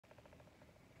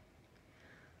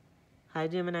Hi,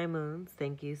 Gemini Moons.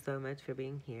 Thank you so much for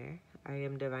being here. I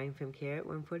am Divine from Carrot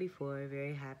 144.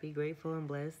 Very happy, grateful, and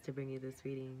blessed to bring you this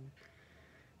reading.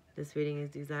 This reading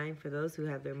is designed for those who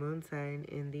have their moon sign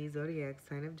in the zodiac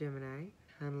sign of Gemini,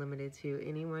 unlimited to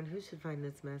anyone who should find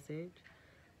this message,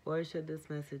 or should this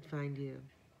message find you.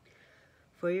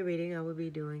 For your reading, I will be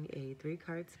doing a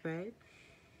 3-card spread,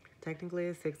 technically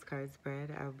a 6-card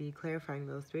spread. I'll be clarifying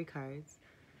those 3 cards.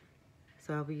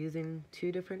 So I'll be using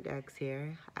 2 different decks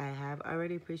here. I have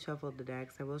already pre-shuffled the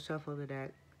decks. I will shuffle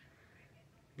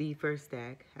the first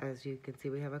deck. As you can see,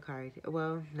 we have a card.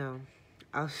 Well, no.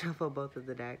 I'll shuffle both of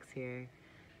the decks here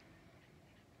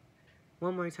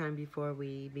one more time before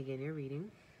we begin your reading.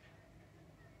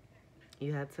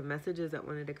 You had some messages that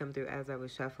wanted to come through as I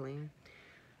was shuffling.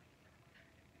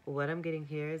 What I'm getting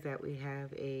here is that we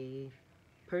have a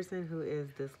person who is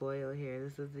disloyal here.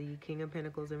 This is the King of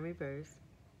Pentacles in reverse.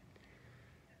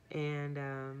 And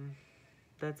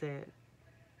that's it.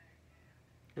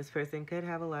 This person could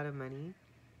have a lot of money,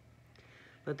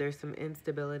 but there's some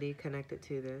instability connected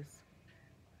to this.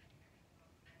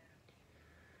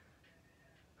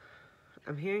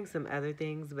 I'm hearing some other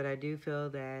things, but I do feel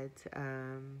that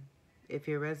if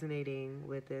you're resonating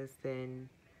with this, then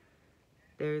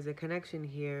there's a connection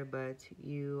here, but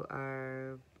you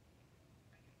are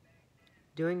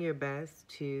doing your best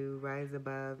to rise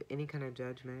above any kind of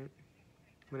judgment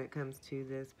when it comes to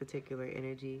this particular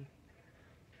energy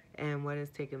and what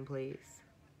has taken place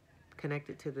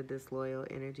connected to the disloyal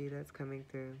energy that's coming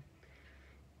through.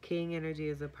 King energy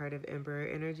is a part of Emperor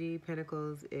energy.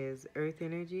 Pentacles is Earth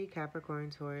energy, Capricorn,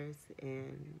 Taurus,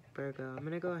 and Virgo. I'm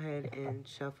going to go ahead and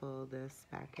shuffle this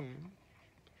back in.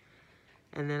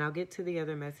 And then I'll get to the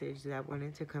other message that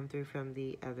wanted to come through from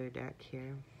the other deck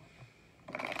here.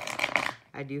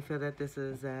 I do feel that this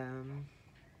is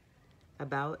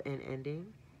about an ending,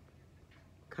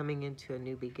 coming into a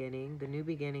new beginning. The new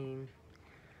beginning,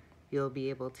 you'll be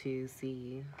able to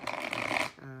see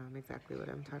exactly what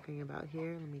I'm talking about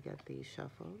here. Let me get the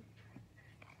shuffle.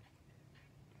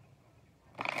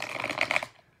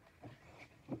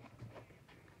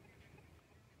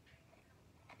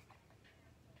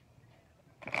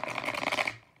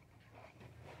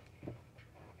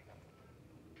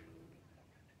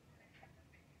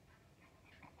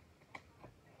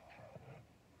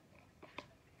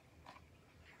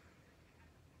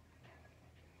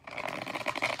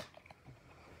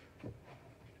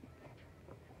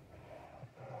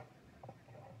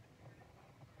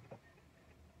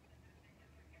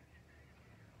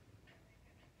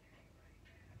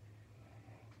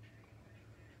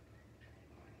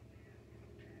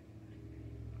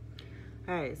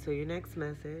 Alright, so your next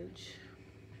message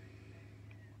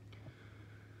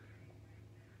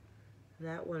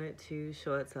that wanted to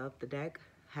show itself. The deck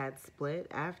had split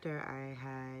after I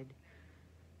had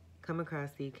come across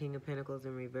the King of Pentacles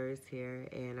in reverse here,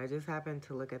 and I just happened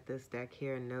to look at this deck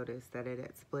here and notice that it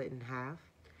had split in half.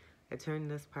 I turned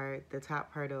this part, the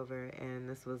top part over, and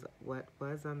this was what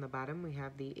was on the bottom. We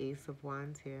have the Ace of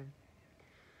Wands here,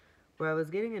 where I was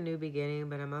getting a new beginning,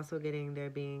 but I'm also getting there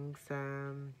being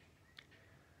some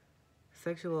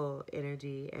sexual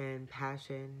energy and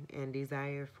passion and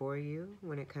desire for you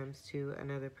when it comes to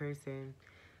another person.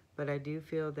 But I do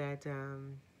feel that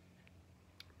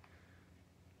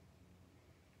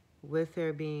with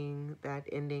there being that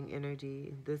ending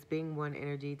energy, this being one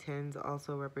energy tends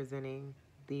also representing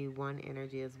the one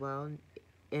energy as well.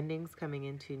 Endings coming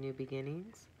into new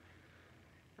beginnings.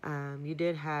 You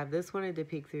did have, this wanted to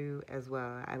peek through as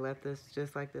well. I left this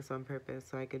just like this on purpose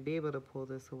so I could be able to pull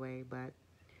this away, but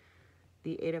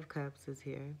the Eight of Cups is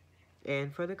here.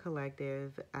 And for the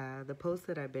collective, the post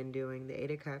that I've been doing, the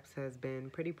Eight of Cups has been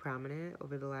pretty prominent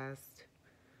over the last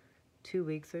 2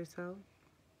 weeks or so.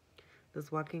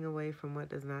 This walking away from what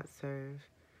does not serve.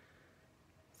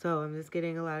 So I'm just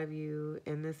getting a lot of you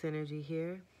in this energy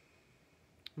here,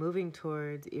 moving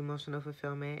towards emotional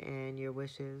fulfillment and your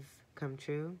wishes come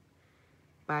true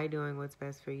by doing what's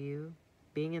best for you,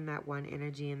 being in that one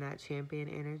energy and that champion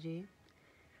energy.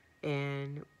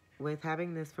 And with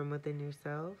having this from within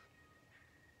yourself,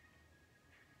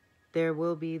 there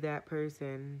will be that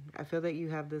person. I feel that you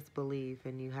have this belief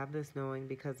and you have this knowing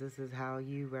because this is how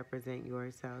you represent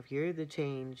yourself. You're the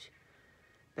change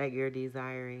that you're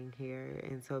desiring here.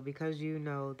 And so because you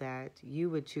know that you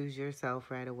would choose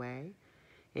yourself right away,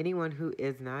 anyone who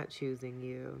is not choosing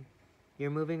you,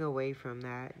 you're moving away from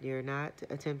that. You're not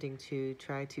attempting to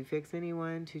try to fix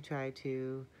anyone, to try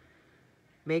to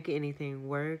make anything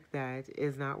work that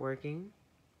is not working.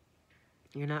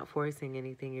 You're not forcing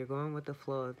anything. You're going with the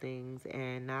flow of things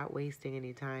and not wasting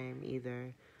any time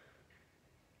either.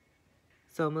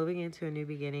 So moving into a new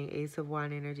beginning, Ace of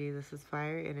Wand energy. This is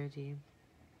fire energy.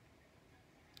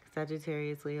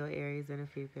 Sagittarius, Leo, Aries, and a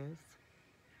Fucus.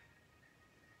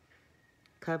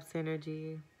 Cups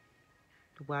energy.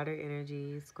 Water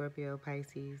energy. Scorpio,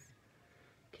 Pisces.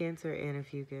 Cancer, and a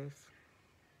Fucus.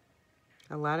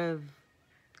 A lot of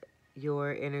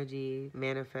your energy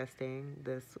manifesting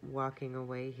this walking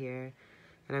away here.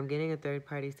 And I'm getting a third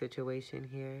party situation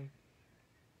here.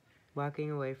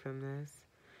 Walking away from this.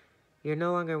 You're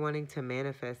no longer wanting to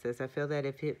manifest this. I feel that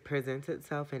if it presents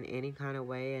itself in any kind of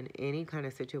way, in any kind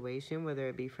of situation, whether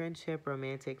it be friendship,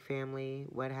 romantic, family,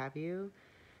 what have you,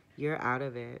 you're out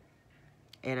of it.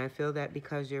 And I feel that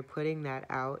because you're putting that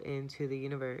out into the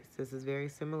universe, this is very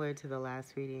similar to the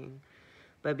last reading,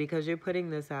 but because you're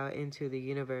putting this out into the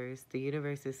universe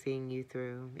is seeing you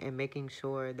through and making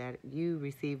sure that you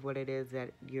receive what it is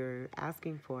that you're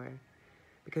asking for,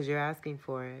 because you're asking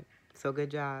for it. So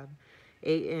good job.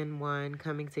 8 and 1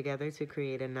 coming together to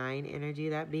create a 9 energy,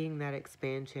 that being that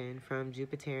expansion from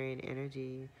Jupiterian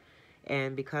energy.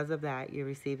 And because of that, you're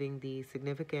receiving the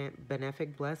significant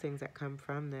benefic blessings that come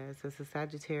from this. This is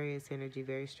Sagittarius energy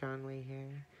very strongly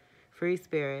here. Free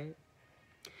spirit.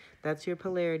 That's your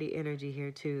polarity energy here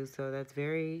too. So that's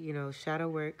very, shadow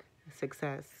work,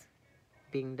 success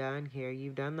being done here.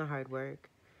 You've done the hard work.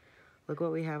 Look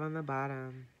what we have on the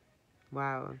bottom.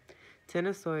 Wow. 10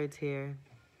 of Swords here.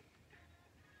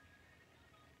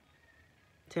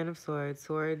 10 of Swords.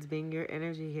 Swords being your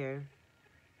energy here.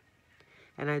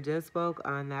 And I just spoke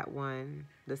on that one,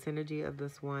 the synergy of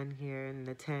this one here and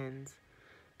the 10s.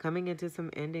 Coming into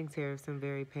some endings here of some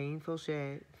very painful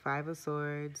shit. 5 of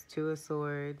Swords, 2 of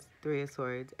Swords, 3 of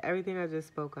Swords. Everything I just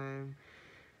spoke on.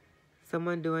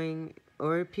 Someone doing,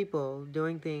 or people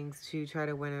doing things to try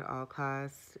to win at all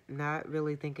costs, not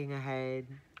really thinking ahead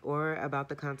or about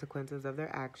the consequences of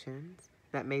their actions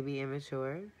that may be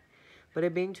immature. But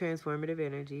it being transformative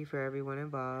energy for everyone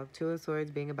involved. 2 of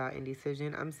Swords being about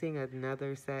indecision. I'm seeing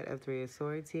another set of 3 of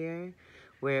Swords here,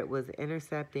 where it was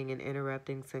intercepting and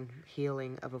interrupting some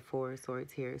healing of a 4 of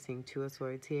Swords here. Seeing 2 of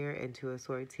Swords here and 2 of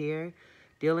Swords here.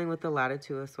 Dealing with a lot of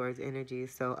 2 of Swords energy.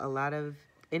 So a lot of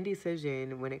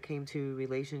indecision when it came to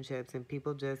relationships and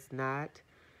people just not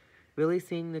really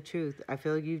seeing the truth. I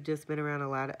feel you've just been around a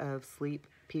lot of sleep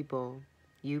people.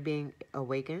 You being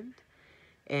awakened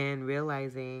and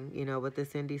realizing, with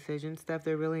this indecision stuff,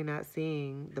 they're really not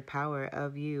seeing the power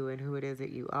of you and who it is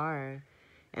that you are.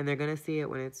 And they're going to see it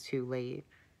when it's too late.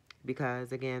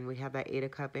 Because, again, we have that 8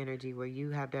 of Cup energy where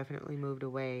you have definitely moved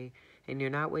away. And you're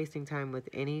not wasting time with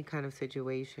any kind of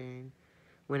situation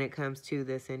when it comes to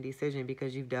this indecision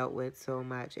because you've dealt with so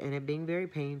much. And it being very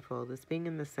painful. This being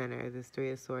in the center, this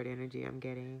 3 of Sword energy I'm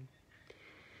getting.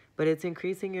 But it's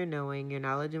increasing your knowing, your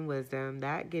knowledge and wisdom,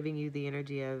 that giving you the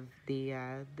energy of the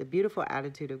beautiful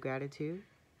attitude of gratitude.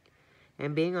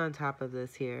 And being on top of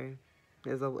this here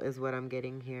is what I'm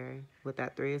getting here with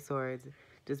that 3 of Swords.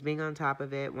 Just being on top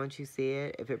of it. Once you see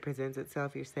it, if it presents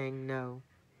itself, you're saying no.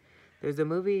 There's a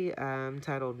movie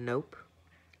titled Nope.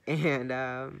 And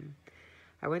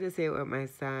I went to see it with my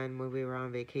son when we were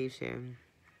on vacation.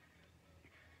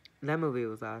 That movie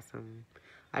was awesome.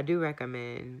 I do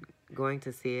recommend going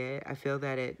to see it. I feel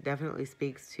that it definitely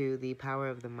speaks to the power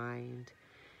of the mind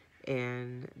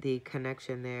and the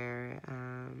connection there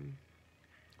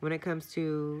when it comes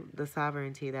to the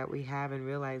sovereignty that we have and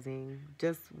realizing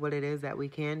just what it is that we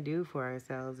can do for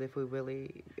ourselves if we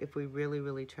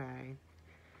really try.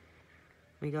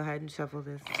 Let me go ahead and shuffle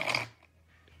this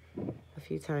a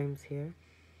few times here.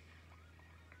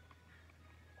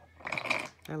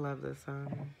 I love this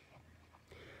song.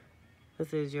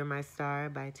 This is You're My Star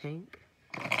by Tank.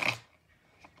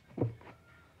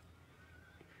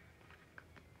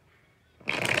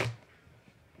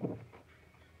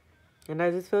 And I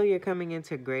just feel you're coming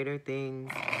into greater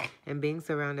things and being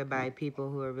surrounded by people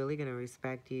who are really going to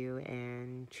respect you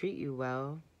and treat you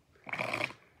well.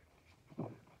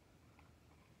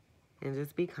 And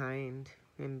just be kind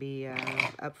and be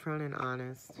upfront and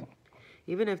honest.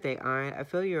 Even if they aren't, I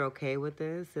feel you're okay with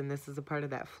this, and this is a part of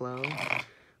that flow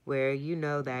where you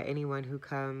know that anyone who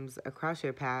comes across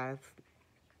your path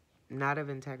not of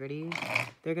integrity,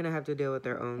 they're going to have to deal with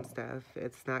their own stuff.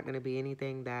 It's not going to be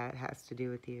anything that has to do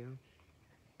with you.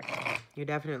 You're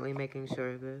definitely making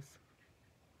sure of this.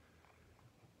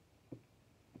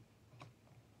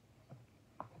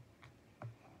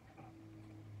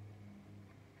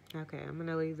 Okay, I'm going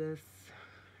to leave this.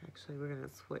 Actually, we're going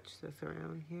to switch this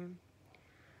around here.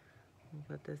 We'll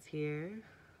put this here.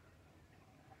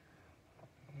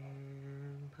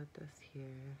 And put this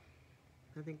here.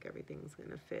 I think everything's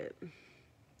going to fit.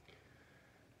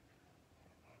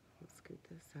 Let's scoot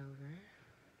this over.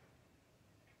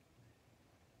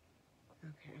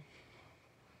 Okay.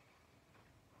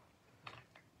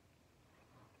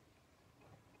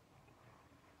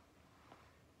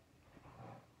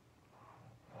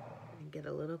 And get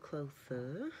a little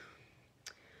closer.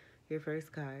 Your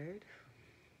first card.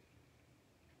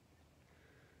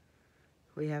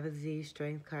 We have a Z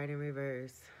strength card in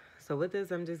reverse. So with this,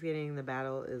 I'm just getting the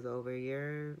battle is over.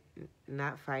 You're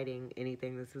not fighting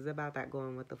anything. This is about that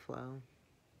going with the flow.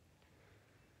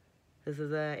 This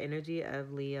is a energy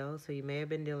of Leo, so you may have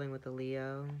been dealing with a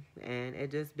Leo, and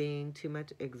it just being too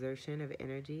much exertion of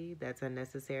energy that's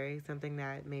unnecessary, something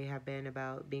that may have been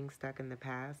about being stuck in the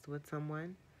past with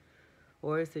someone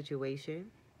or a situation,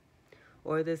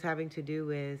 or this having to do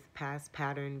with past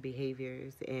pattern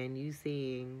behaviors and you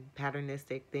seeing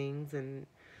patternistic things and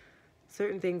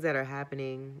certain things that are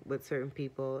happening with certain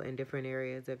people in different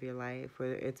areas of your life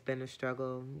where it's been a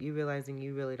struggle, you realizing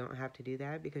you really don't have to do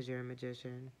that because you're a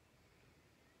magician.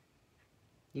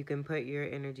 You can put your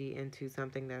energy into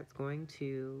something that's going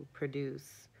to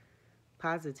produce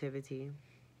positivity.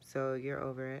 So you're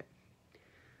over it.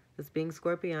 This being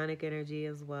scorpionic energy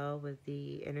as well, with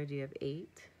the energy of 8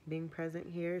 being present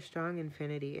here, strong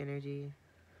infinity energy.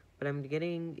 But I'm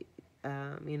getting,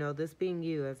 this being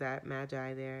you as that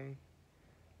magi there,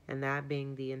 and that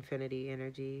being the infinity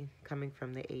energy coming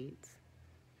from the 8s.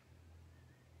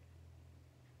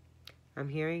 I'm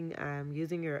hearing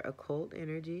using your occult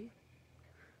energy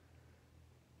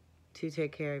to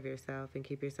take care of yourself and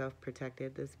keep yourself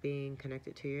protected. This being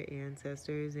connected to your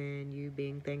ancestors and you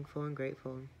being thankful and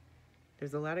grateful.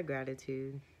 There's a lot of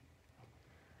gratitude.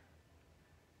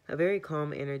 A very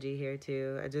calm energy here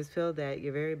too. I just feel that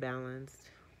you're very balanced.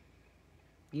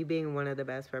 You being one of the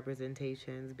best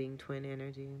representations, being twin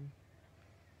energy.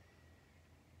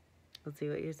 Let's see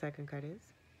what your second card is.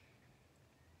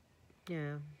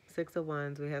 Yeah, 6 of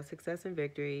Wands. We have success and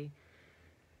victory.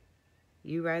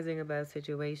 You rising above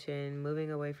situation,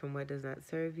 moving away from what does not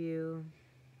serve you.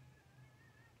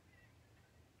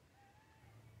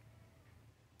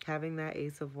 Having that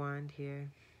Ace of Wands here.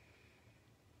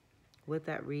 With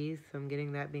that wreath, I'm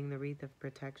getting that being the wreath of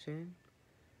protection.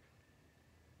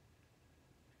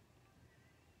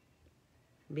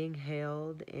 Being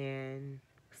hailed and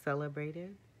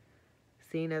celebrated.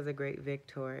 Seen as a great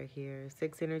victor here.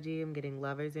 6 energy, I'm getting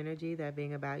lover's energy. That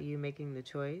being about you making the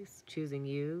choice, choosing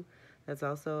you. That's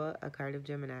also a card of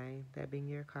Gemini, that being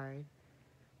your card.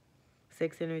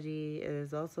 6 energy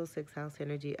is also 6th house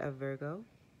energy of Virgo.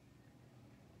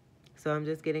 So I'm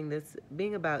just getting this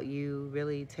being about you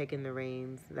really taking the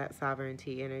reins, that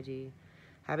sovereignty energy,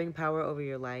 having power over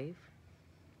your life,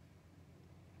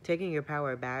 taking your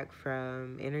power back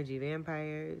from energy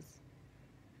vampires,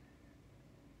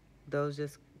 those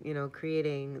just,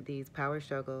 creating these power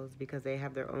struggles because they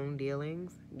have their own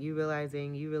dealings. You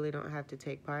realizing you really don't have to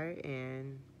take part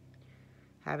and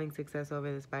having success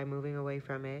over this by moving away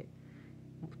from it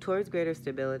towards greater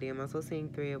stability. I'm also seeing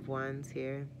 3 of Wands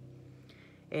here.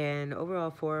 And overall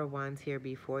 4 of Wands here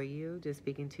before you, just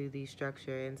speaking to the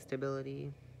structure and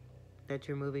stability that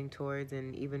you're moving towards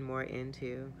and even more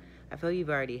into. I feel you've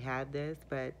already had this,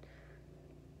 but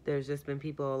there's just been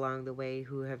people along the way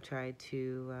who have tried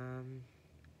to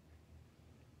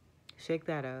shake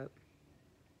that up.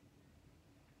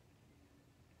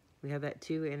 We have that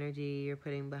 2 energy you're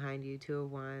putting behind you, 2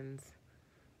 of Wands.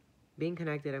 Being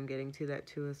connected, I'm getting to that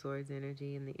 2 of Swords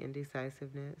energy and the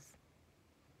indecisiveness.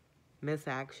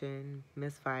 Misaction,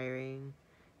 misfiring.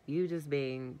 You just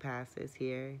being past this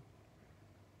here.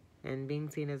 And being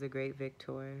seen as a great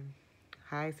victor.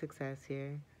 High success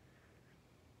here.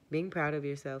 Being proud of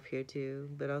yourself here too,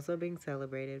 but also being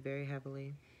celebrated very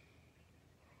heavily.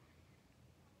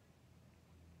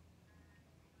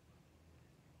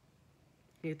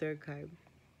 Your third card.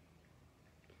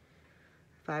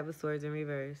 5 of Swords in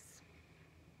reverse.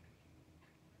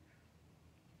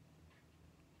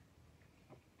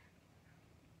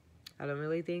 I don't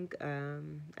really think, the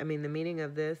meaning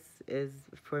of this is,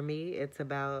 for me, it's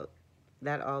about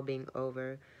that all being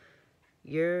over.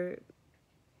 I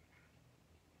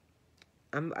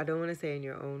don't want to say in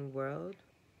your own world,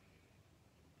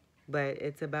 but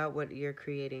it's about what you're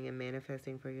creating and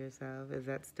manifesting for yourself, is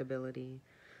that stability.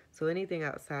 So anything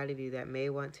outside of you that may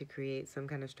want to create some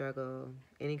kind of struggle,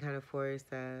 any kind of force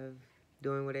of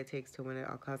doing what it takes to win at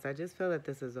all costs, I just feel that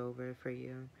this is over for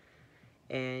you.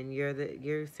 And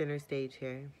you're center stage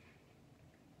here,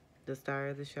 the star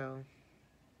of the show.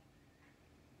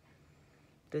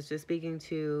 That's just speaking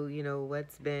to,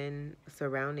 what's been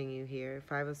surrounding you here.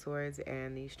 5 of Swords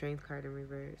and the Strength card in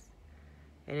reverse.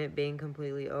 And it being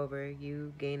completely over,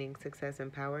 you gaining success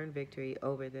and power and victory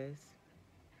over this.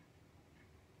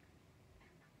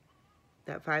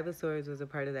 That Five of Swords was a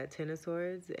part of that Ten of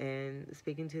Swords, and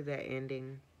speaking to that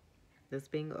ending, this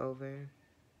being over.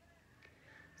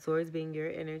 Swords being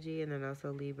your energy, and then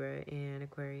also Libra and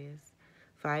Aquarius.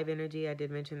 Five energy, I did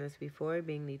mention this before,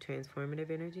 being the transformative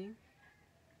energy.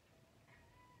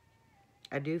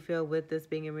 I do feel with this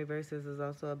being in reverse, this is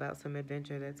also about some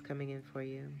adventure that's coming in for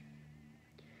you.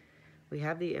 We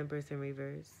have the Empress in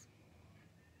reverse.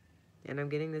 And I'm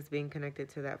getting this being connected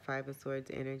to that Five of Swords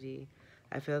energy.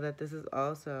 I feel that this is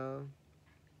also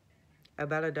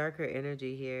about a darker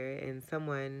energy here and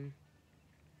someone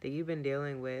that you've been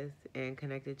dealing with and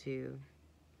connected to.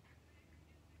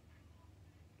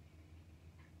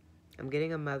 I'm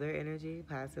getting a mother energy,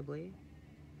 possibly.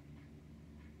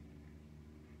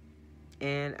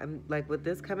 And I'm like, with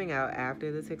this coming out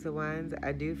after the Six of Wands,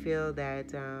 I do feel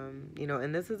that, you know,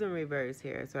 and this is in reverse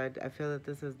here. So I feel that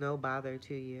this is no bother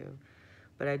to you.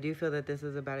 But I do feel that this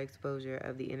is about exposure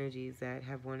of the energies that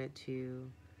have wanted to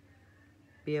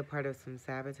be a part of some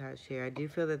sabotage here. I do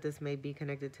feel that this may be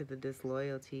connected to the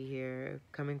disloyalty here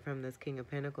coming from this King of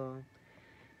Pentacles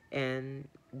and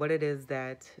what it is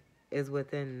that is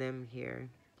within them here.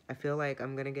 I feel like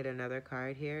I'm going to get another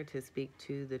card here to speak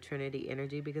to the Trinity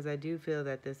energy because I do feel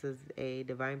that this is a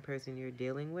divine person you're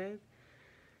dealing with.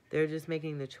 They're just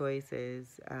making the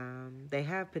choices. They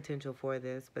have potential for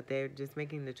this, but they're just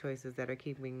making the choices that are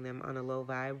keeping them on a low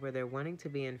vibe where they're wanting to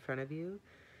be in front of you,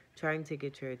 trying to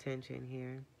get your attention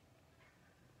here.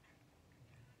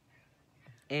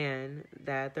 And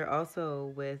that they're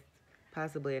also with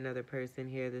possibly another person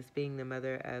here, this being the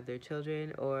mother of their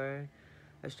children or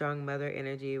a strong mother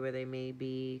energy where they may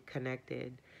be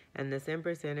connected. And this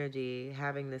Empress energy,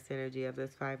 having this energy of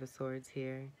this Five of Swords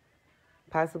here,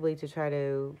 possibly to try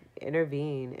to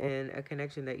intervene in a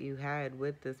connection that you had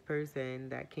with this person,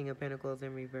 that King of Pentacles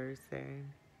in reverse there.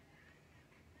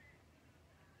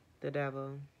 The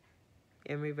Devil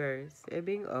in reverse, it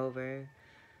being over.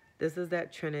 This is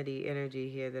that Trinity energy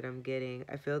here that I'm getting.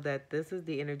 I feel that this is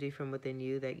the energy from within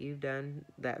you that you've done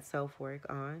that self-work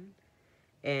on.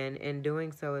 And in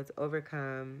doing so, it's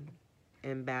overcome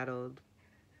and battled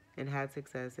and had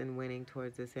success in winning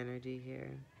towards this energy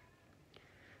here.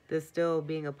 This still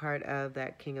being a part of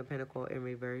that King of Pentacles in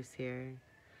reverse here.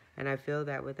 And I feel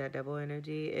that with that double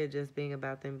energy, it just being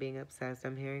about them being obsessed.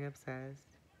 I'm hearing obsessed.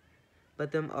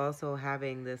 But them also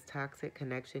having this toxic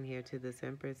connection here to this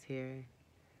Empress here,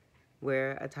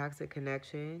 where a toxic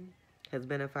connection has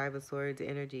been a Five of Swords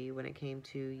energy when it came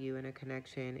to you in a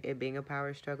connection. It being a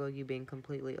power struggle, you being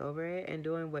completely over it and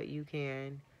doing what you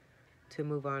can to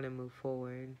move on and move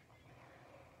forward.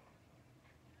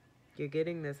 You're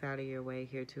getting this out of your way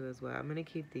here too as well. I'm going to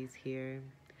keep these here.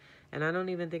 And I don't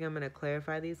even think I'm going to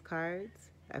clarify these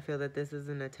cards. I feel that this is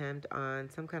an attempt on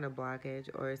some kind of blockage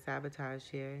or sabotage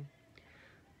here.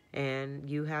 And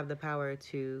you have the power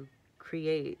to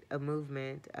create a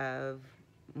movement of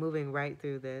moving right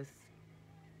through this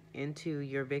into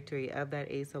your victory of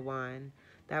that Ace of Wands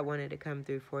that wanted to come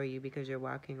through for you because you're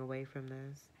walking away from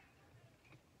this.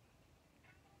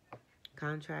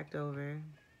 Contract over.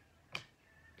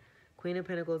 Queen of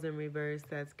Pentacles in reverse,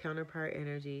 that's counterpart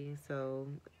energy. So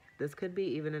this could be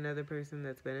even another person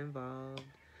that's been involved.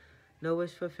 No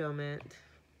wish fulfillment.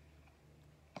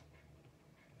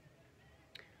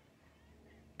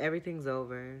 Everything's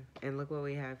over. And look what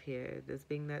we have here. This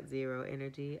being that zero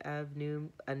energy of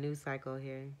a new cycle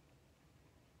here.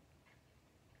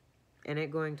 And it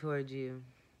going towards you.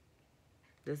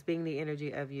 This being the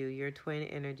energy of you. Your twin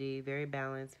energy. Very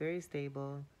balanced. Very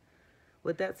stable.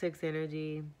 With that 6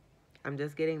 energy, I'm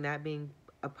just getting that being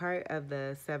a part of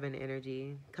the 7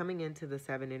 energy. Coming into the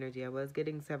 7 energy, I was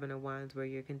getting 7 of Wands where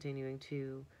you're continuing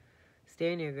to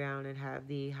stand your ground and have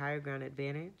the higher ground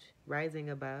advantage,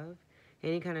 rising above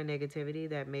any kind of negativity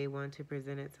that may want to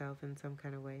present itself in some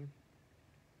kind of way.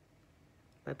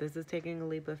 But this is taking a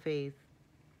leap of faith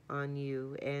on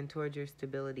you and towards your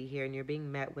stability here, and you're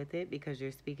being met with it because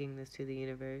you're speaking this to the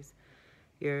universe.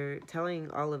 You're telling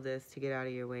all of this to get out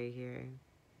of your way here.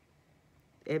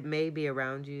 It may be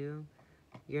around you.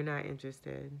 You're not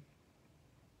interested.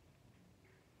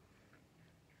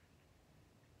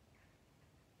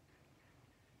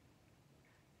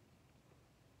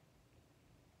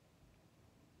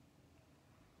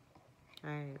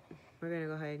 Alright, we're going to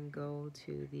go ahead and go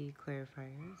to the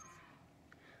clarifiers.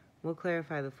 We'll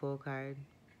clarify the full card.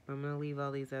 I'm going to leave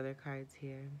all these other cards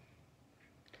here.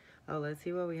 Oh, let's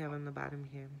see what we have on the bottom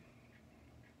here.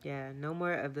 Yeah, no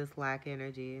more of this lack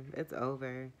energy. It's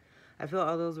over. I feel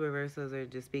all those reversals are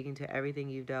just speaking to everything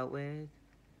you've dealt with,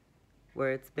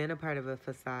 where it's been a part of a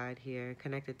facade here,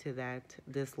 connected to that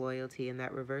disloyalty and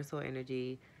that reversal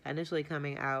energy initially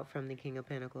coming out from the King of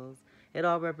Pentacles. It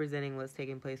all representing what's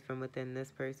taking place from within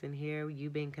this person here. You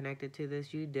being connected to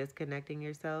this, you disconnecting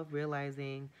yourself,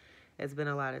 realizing it's been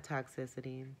a lot of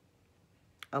toxicity,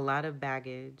 a lot of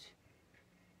baggage.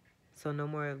 So no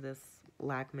more of this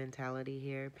lack mentality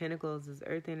here. Pentacles is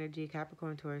earth energy,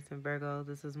 Capricorn, Taurus, and Virgo.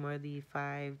 This is more the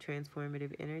 5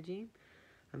 transformative energy.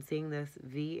 I'm seeing this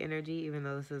V energy, even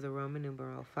though this is a Roman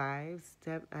numeral 5,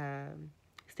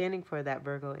 standing for that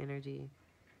Virgo energy.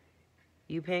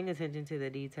 You paying attention to the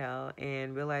detail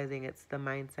and realizing it's the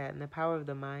mindset and the power of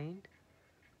the mind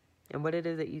and what it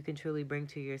is that you can truly bring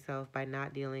to yourself by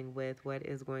not dealing with what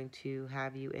is going to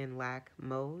have you in lack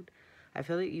mode. I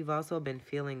feel that you've also been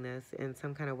feeling this in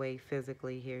some kind of way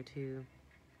physically here too.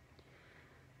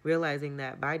 Realizing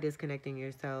that by disconnecting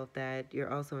yourself that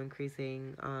you're also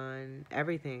increasing on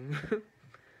everything.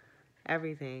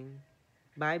 Everything.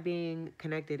 By being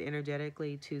connected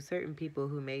energetically to certain people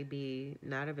who may be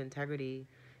not of integrity,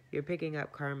 you're picking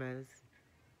up karmas.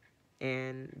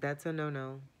 And that's a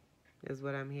no-no, is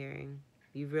what I'm hearing.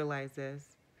 You've realized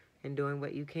this and doing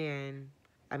what you can.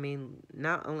 I mean,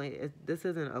 not only, this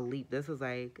isn't a leap, this is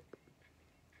like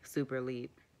super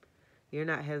leap. You're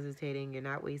not hesitating, you're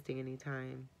not wasting any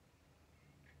time.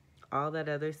 All that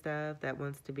other stuff that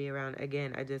wants to be around,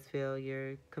 again, I just feel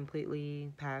you're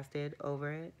completely past it,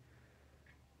 over it,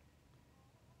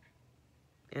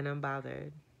 and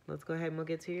unbothered. Let's go ahead and we'll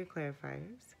get to your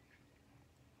clarifiers.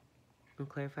 We'll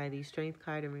clarify the Strength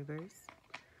card in reverse.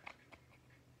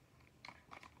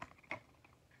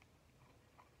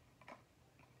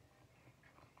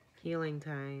 Healing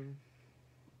time.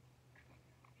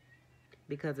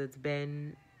 Because it's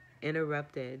been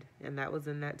interrupted, and that was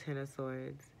in that Ten of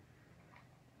Swords.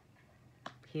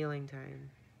 Healing time.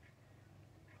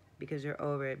 Because you're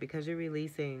over it. Because you're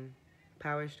releasing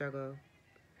power struggle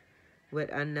with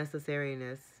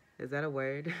unnecessariness. Is that a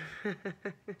word?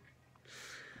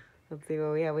 Let's see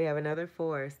what we have. We have another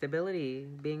 4. Stability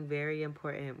being very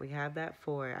important. We have that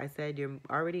 4. I said you're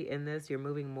already in this. You're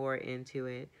moving more into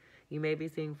it. You may be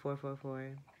seeing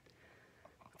 444.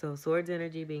 So Swords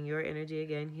energy being your energy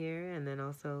again here. And then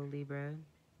also Libra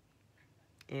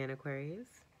and Aquarius.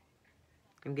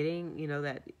 I'm getting, you know,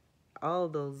 that all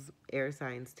those air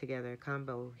signs together,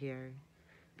 combo here,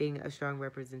 being a strong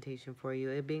representation for you.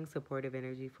 It being supportive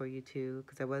energy for you too,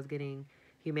 because I was getting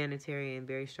humanitarian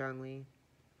very strongly.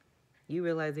 You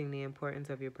realizing the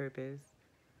importance of your purpose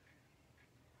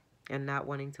and not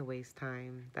wanting to waste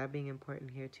time. That being important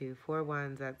here too. 4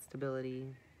 Wands, that stability,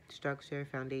 structure,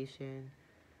 foundation.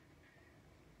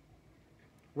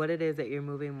 What it is that you're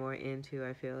moving more into,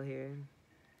 I feel here.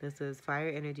 This is fire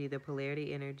energy, the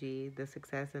polarity energy, the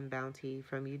success and bounty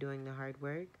from you doing the hard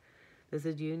work. This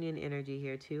is union energy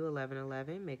here too,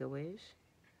 1111, make a wish.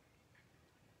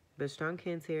 But strong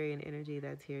Cancerian energy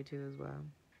that's here too as well.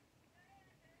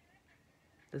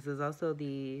 This is also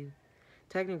the,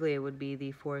 technically it would be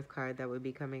the 4th card that would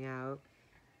be coming out.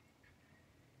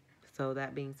 So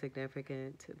that being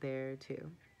significant there too.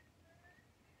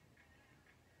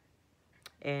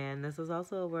 And this is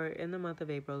also, we're in the month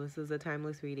of April. This is a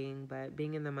timeless reading, but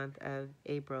being in the month of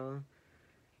April,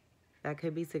 that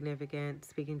could be significant,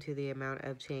 speaking to the amount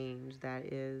of change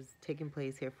that is taking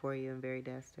place here for you and very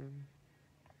destined.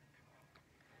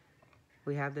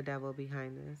 We have the Devil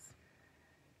behind this.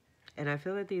 And I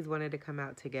feel that these wanted to come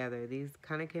out together. These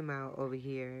kind of came out over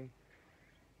here.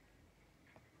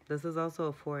 This is also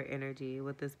a 4 energy.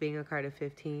 With this being a card of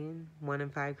 15, 1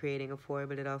 and 5 creating a 4,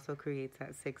 but it also creates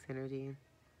that 6 energy.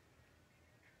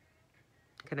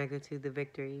 Connected to the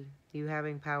victory. You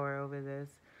having power over this.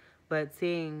 But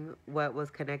seeing what was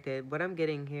connected, what I'm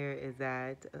getting here is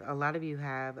that a lot of you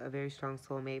have a very strong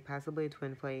soulmate, possibly a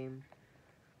twin flame,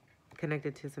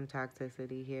 connected to some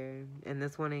toxicity here. And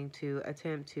this wanting to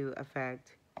attempt to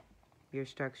affect your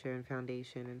structure and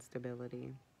foundation and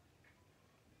stability.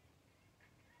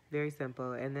 Very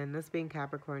simple. And then this being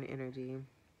Capricorn energy.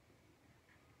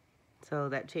 So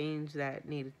that change that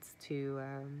needs to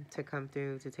come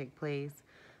through, to take place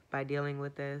by dealing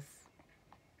with this.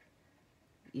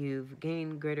 You've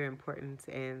gained greater importance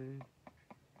and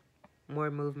more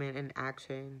movement and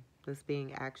action. This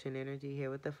being action energy here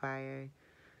with the fire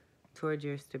towards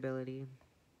your stability.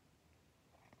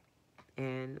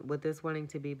 And with this wanting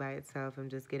to be by itself, I'm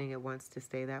just getting it wants to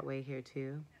stay that way here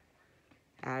too.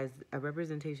 As a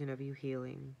representation of you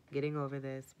healing, getting over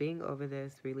this, being over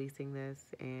this, releasing this,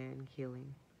 and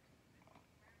healing.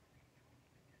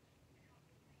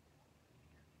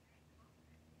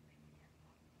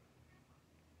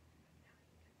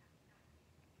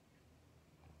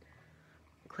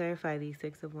 Clarify the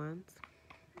 6 of Wands.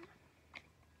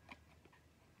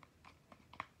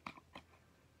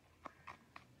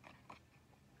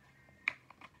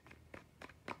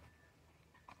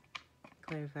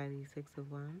 Clarify these Six of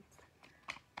Wands.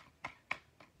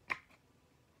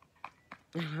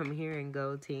 I'm hearing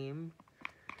go team.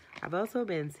 I've also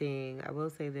been seeing, I will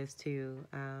say this too,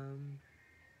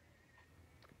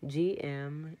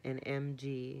 GM and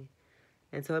MG.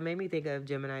 And so it made me think of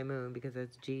Gemini moon because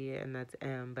that's G and that's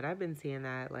M. But I've been seeing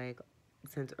that like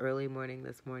since early morning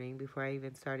this morning before I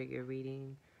even started your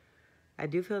reading. I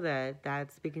do feel that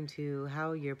that's speaking to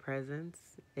how your presence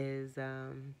is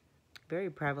very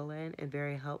prevalent and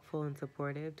very helpful and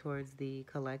supportive towards the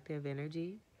collective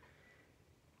energy.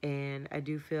 And I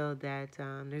do feel that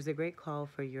there's a great call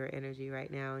for your energy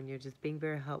right now, and you're just being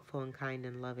very helpful and kind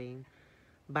and loving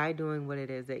by doing what it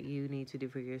is that you need to do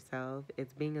for yourself.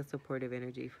 It's being a supportive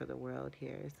energy for the world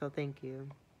here. So thank you.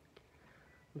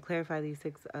 And clarify these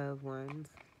Six of Wands.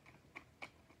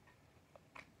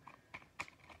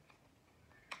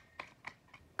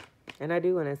 And I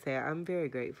do want to say I'm very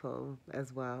grateful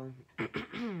as well.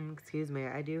 Excuse me.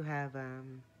 I do have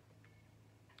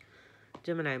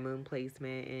Gemini moon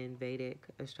placement in Vedic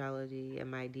astrology in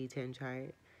my D10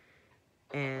 chart.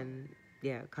 And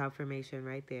yeah, confirmation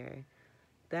right there.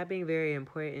 That being very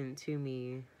important to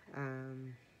me,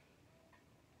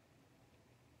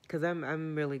 because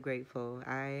I'm really grateful.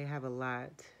 I have a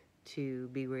lot to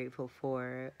be grateful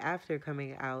for after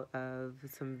coming out of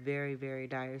some very, very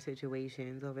dire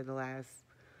situations over the last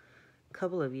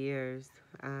couple of years.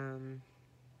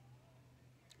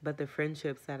 But the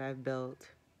friendships that I've built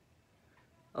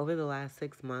over the last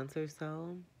 6 months or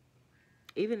so,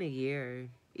 even a year,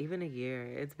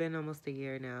 it's been almost a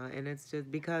year now, and it's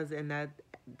just because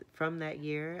from that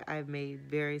year I've made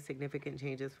very significant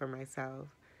changes for myself.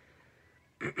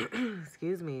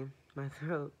 Excuse me, my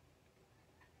throat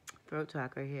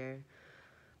chakra here.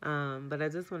 But I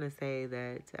just want to say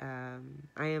that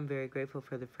I am very grateful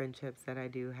for the friendships that I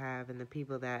do have and the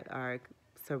people that are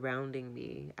surrounding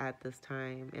me at this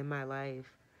time in my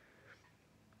life.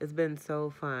 It's been so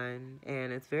fun,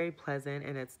 and it's very pleasant,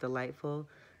 and it's delightful.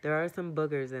 There are some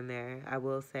boogers in there, I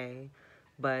will say,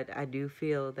 but I do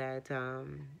feel that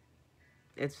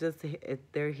it's just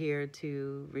they're here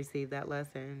to receive that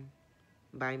lesson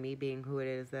by me being who it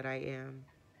is that I am,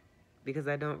 because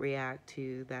I don't react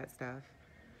to that stuff,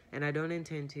 and I don't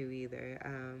intend to either.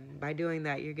 By doing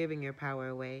that, you're giving your power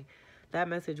away. That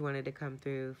message wanted to come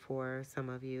through for some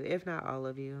of you, if not all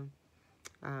of you.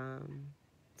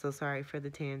 So sorry for the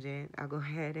tangent. I'll go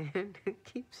ahead and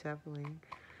keep shuffling.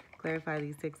 Clarify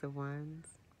these Six of Wands.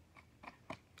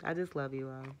 I just love you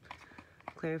all.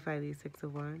 Clarify these Six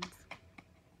of Wands.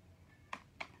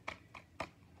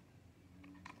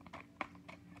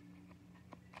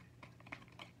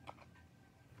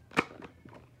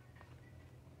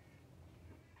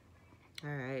 All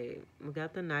right, we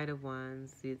got the Knight of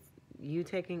Wands. It's you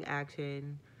taking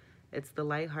action. It's the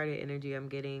lighthearted energy I'm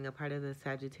getting, a part of the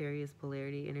Sagittarius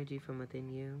polarity energy from within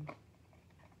you.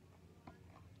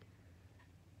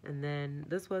 And then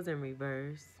this was in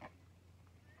reverse.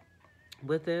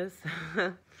 With this,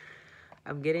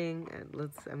 I'm getting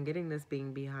this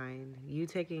being behind. You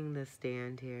taking the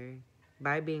stand here.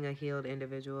 By being a healed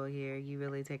individual here, you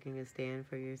really taking a stand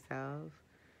for yourself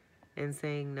and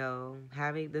saying no.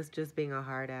 Having this just being a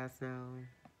hard ass no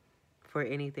for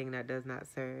anything that does not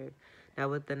serve. Now,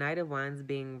 with the Knight of Wands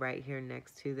being right here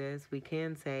next to this, we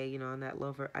can say, you know, on that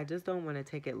lower, I just don't want to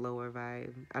take it lower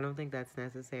vibe. I don't think that's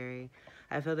necessary.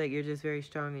 I feel that you're just very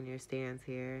strong in your stance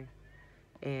here.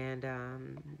 And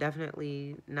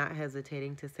definitely not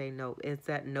hesitating to say nope. It's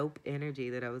that nope energy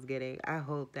that I was getting. I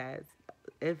hope that,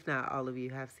 if not all of you,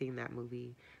 have seen that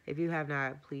movie. If you have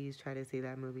not, please try to see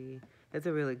that movie. It's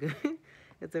a really good,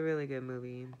 it's a really good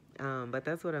movie. But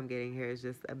that's what I'm getting here is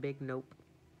just a big nope.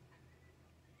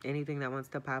 Anything that wants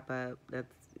to pop up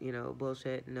that's, you know,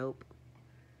 bullshit, nope.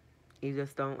 You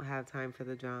just don't have time for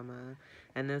the drama.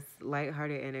 And this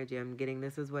lighthearted energy I'm getting,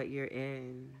 this is what you're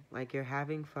in. Like, you're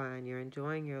having fun. You're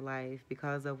enjoying your life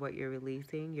because of what you're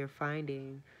releasing. You're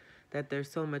finding that there's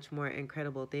so much more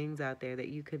incredible things out there that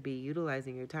you could be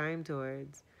utilizing your time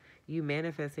towards. You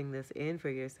manifesting this in for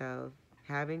yourself.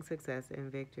 Having success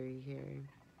and victory here.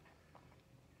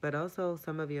 But also,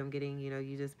 some of you, I'm getting, you know,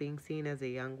 you just being seen as a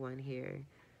young one here.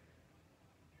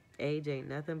 Age ain't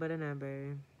nothing but a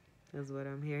number, is what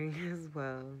I'm hearing as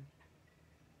well.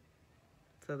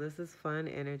 So this is fun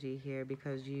energy here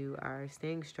because you are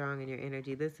staying strong in your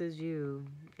energy. This is you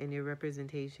in your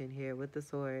representation here with the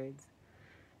swords.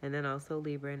 And then also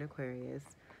Libra and Aquarius.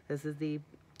 This is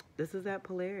that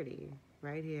polarity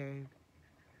right here.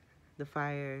 The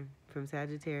fire from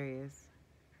Sagittarius.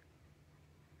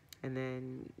 And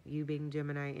then you being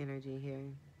Gemini energy here.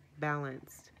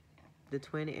 Balanced. The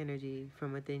twin energy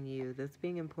from within you. That's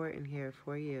being important here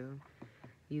for you.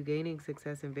 You gaining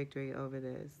success and victory over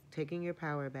this. Taking your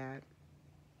power back.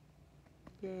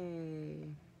 Yay.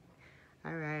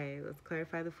 All right, let's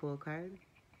clarify the Fool card.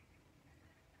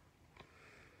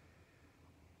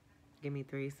 Give me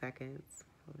 3 seconds.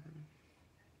 Hold on.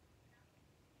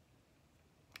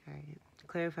 All right,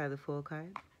 clarify the Fool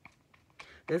card.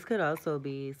 This could also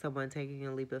be someone taking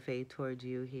a leap of faith towards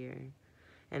you here.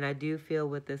 And I do feel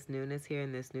with this newness here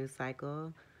in this new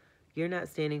cycle, you're not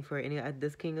standing for any,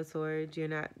 this King of Swords, you're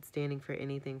not standing for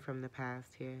anything from the past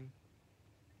here.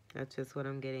 That's just what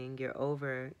I'm getting. You're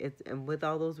over it. And with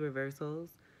all those reversals,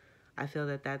 I feel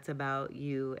that that's about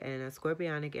you and a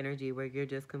scorpionic energy where you're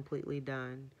just completely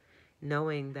done.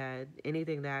 Knowing that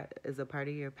anything that is a part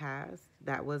of your past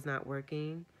that was not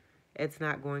working, it's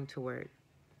not going to work.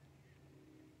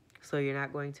 So you're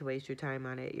not going to waste your time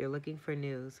on it. You're looking for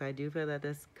new. So I do feel that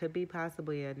this could be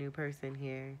possibly a new person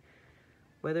here,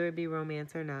 whether it be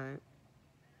romance or not.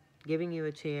 Giving you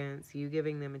a chance, you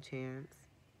giving them a chance.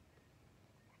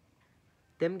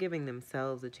 Them giving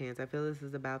themselves a chance. I feel this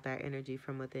is about that energy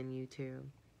from within you too.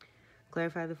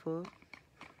 Clarify the Fool.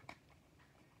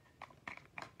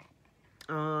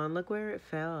 Oh, look where it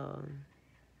fell.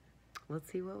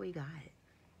 Let's see what we got.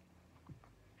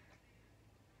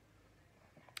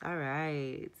 All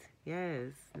right.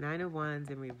 Yes. 9 of Wands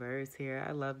in reverse here.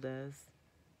 I love this.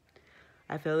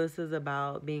 I feel this is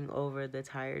about being over the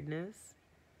tiredness.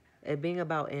 It being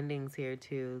about endings here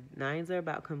too. 9s are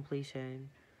about completion.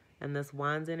 And this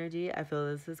Wands energy, I feel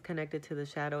this is connected to the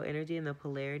shadow energy and the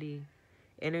polarity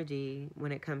energy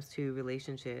when it comes to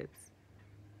relationships.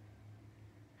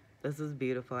 This is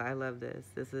beautiful. I love this.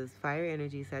 This is fire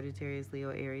energy, Sagittarius, Leo,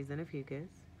 Aries, and a Fucus.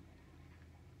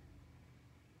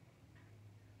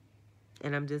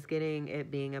 And I'm just getting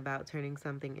it being about turning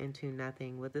something into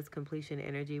nothing. With this completion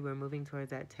energy, we're moving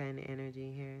towards that 10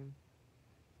 energy here.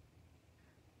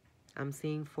 I'm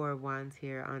seeing 4 of Wands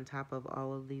here on top of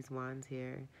all of these Wands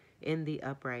here in the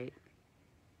upright.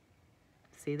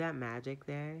 See that magic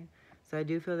there? So I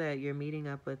do feel that you're meeting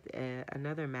up with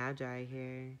another Magi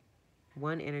here.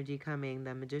 One energy coming,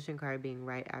 the Magician card being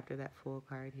right after that Fool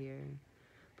card here.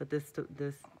 But this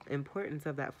importance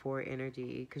of that 4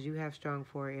 energy, because you have strong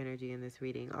 4 energy in this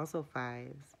reading. Also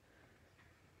 5s.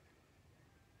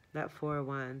 That 4 of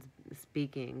Wands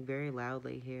speaking very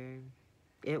loudly here.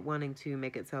 It wanting to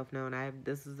make itself known.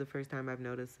 This is the first time I've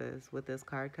noticed this with this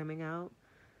card coming out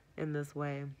in this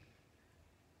way.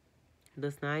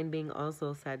 This 9 being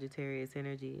also Sagittarius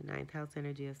energy, 9th house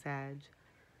energy of Sag.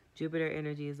 Jupiter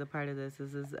energy is a part of this.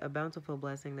 This is a bountiful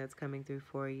blessing that's coming through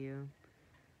for you.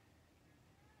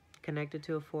 Connected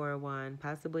to a 4 of Wands,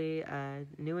 possibly a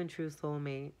new and true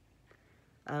soulmate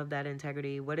of that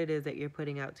integrity, what it is that you're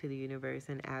putting out to the universe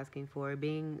and asking for,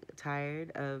 being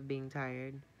tired of being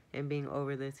tired and being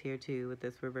over this here too with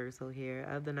this reversal here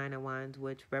of the 9 of Wands,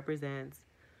 which represents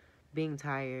being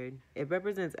tired. It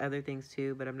represents other things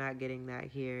too, but I'm not getting that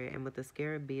here. And with the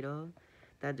Scarab Beetle,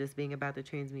 that just being about the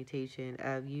transmutation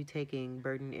of you taking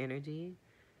burden energy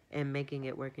and making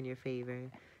it work in your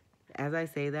favor. As I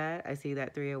say that, I see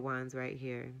that 3 of Wands right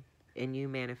here. And you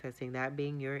manifesting that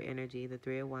being your energy, the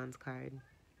 3 of Wands card.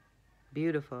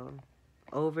 Beautiful.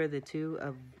 Over the 2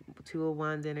 of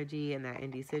Wands energy and that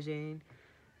indecision.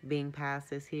 Being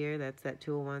past this here, that's that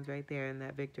 2 of Wands right there and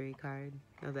that victory card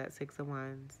of that 6 of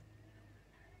Wands.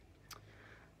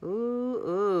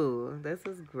 Ooh, this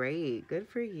is great. Good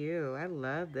for you. I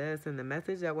love this. And the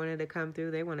message that wanted to come through,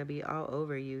 they want to be all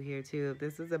over you here too. If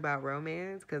this is about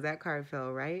romance, because that card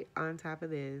fell right on top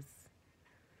of this.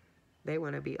 They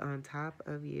want to be on top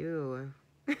of you.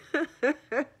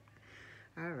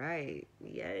 All right.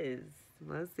 Yes.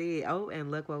 Let's see. Oh, and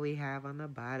look what we have on the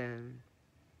bottom.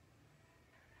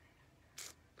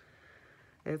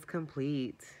 It's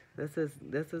complete. This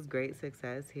is great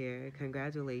success here.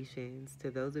 Congratulations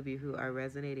to those of you who are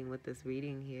resonating with this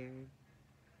reading here.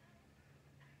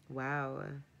 Wow.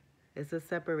 It's a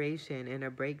separation and a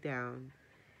breakdown.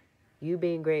 You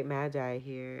being great Magi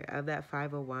here of that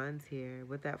 5 of Wands here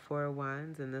with that 4 of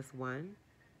Wands and this 1.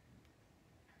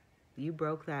 You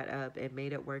broke that up and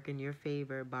made it work in your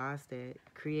favor, bossed it,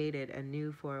 created a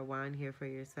new 4 of Wands here for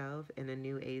yourself and a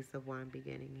new Ace of Wands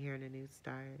beginning here and a new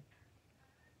start.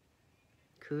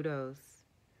 Kudos.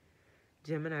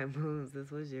 Gemini moons,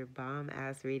 this was your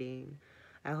bomb-ass reading.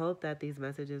 I hope that these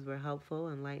messages were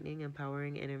helpful, enlightening,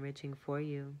 empowering, and enriching for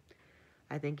you.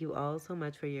 I thank you all so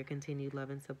much for your continued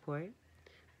love and support.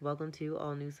 Welcome to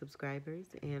all new subscribers,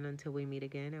 and until we meet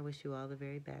again, I wish you all the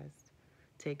very best.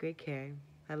 Take great care.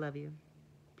 I love you.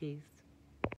 Peace.